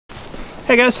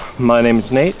Hey guys, my name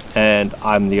is Nate and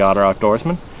I'm the Otter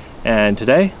Outdoorsman, and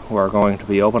today we're going to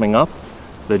be opening up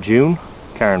the June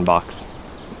Cairn Box.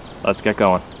 Let's get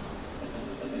going.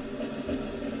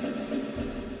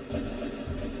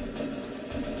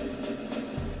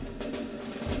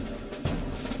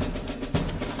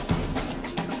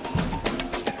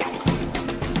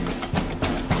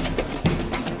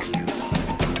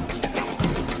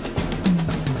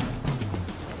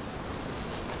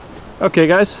 Okay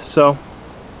guys, so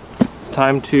it's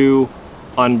time to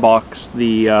unbox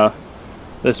the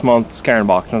this month's Cairn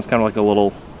Box, and it's kind of like a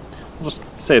little, I'll just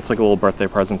say it's like a little birthday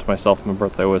present to myself. My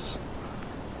birthday was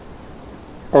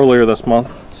earlier this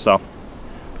month, so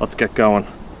let's get going.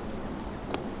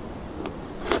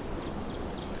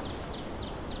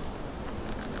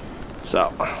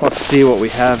 So let's see what we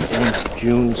have in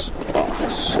June's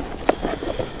box.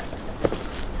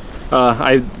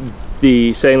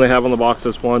 The saying they have on the box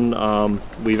is one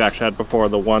we've actually had before,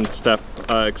 the one step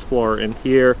Explorer in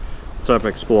here, step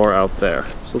Explorer out there.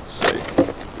 So let's see.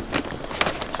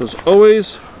 So as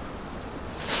always,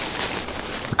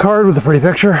 a card with a pretty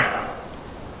picture.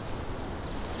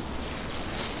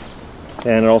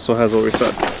 And it also has what we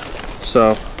said.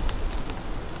 So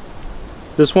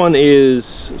this one is,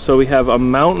 so we have a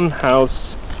Mountain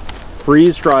House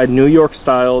freeze-dried New York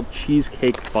style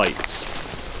cheesecake bites.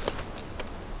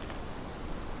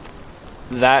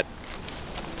 That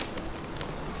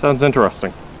sounds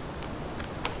interesting.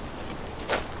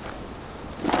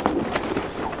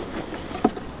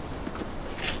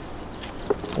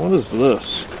 What is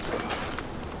this?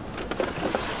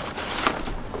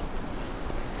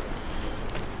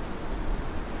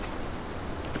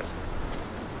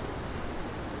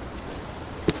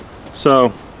 So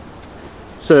it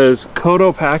says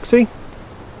Cotopaxi,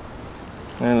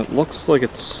 and it looks like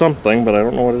it's something, but I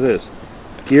don't know what it is.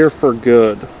 Gear for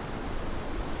good.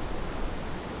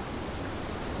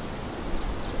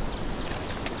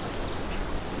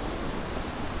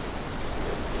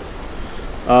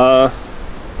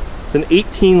 It's an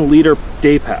 18-liter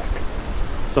day pack.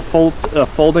 It's a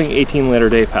folding 18-liter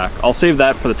day pack. I'll save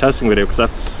that for the testing video because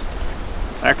that's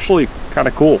actually kind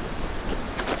of cool.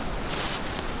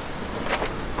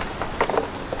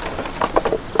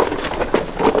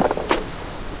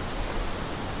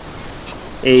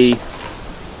 It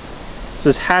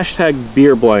says hashtag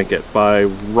beer blanket by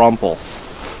Rumpel.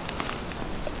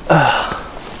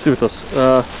 Let's see what this,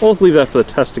 we'll leave that for the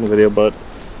testing video, but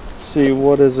let's see,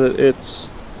 what is it?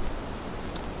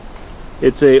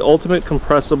 It's a ultimate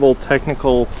compressible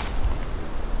technical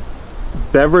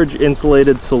beverage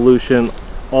insulated solution.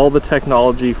 All the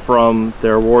technology from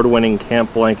their award-winning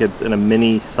camp blankets in a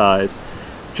mini size.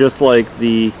 Just like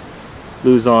the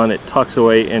Luzon, it tucks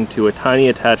away into a tiny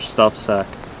attached stuff sack.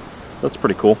 That's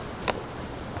pretty cool.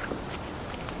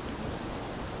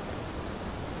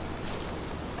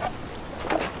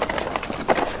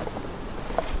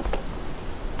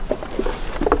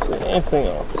 Anything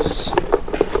else?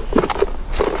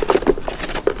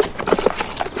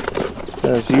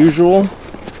 As usual,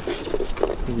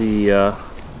 the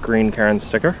green Cairn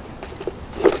sticker.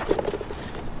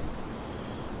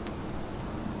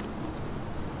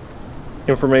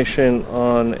 Information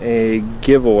on a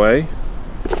giveaway.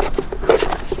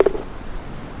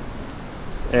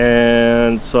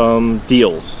 And some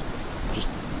deals, just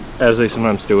as they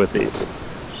sometimes do with these.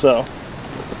 So,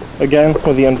 again,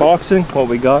 with the unboxing, what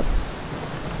we got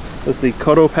is the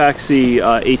Cotopaxi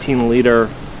 18-liter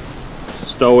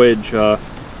stowage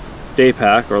day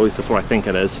pack, or at least that's what I think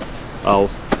it is.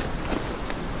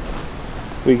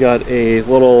 We got a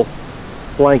little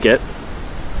blanket,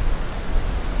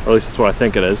 or at least that's what I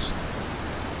think it is.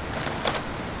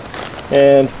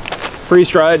 And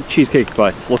freeze-dried cheesecake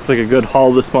bites. Looks like a good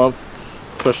haul this month,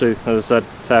 especially, as I said,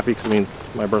 it's happy because it means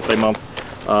my birthday month,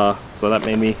 so that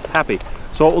made me happy.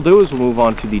 So what we'll do is we'll move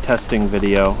on to the testing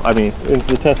video, into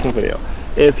the testing video.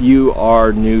 If you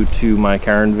are new to my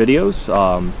Cairn videos,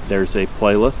 there's a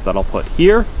playlist that I'll put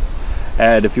here,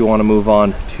 and if you want to move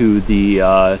on to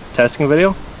the testing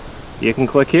video, you can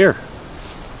click here.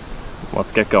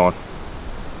 Let's get going.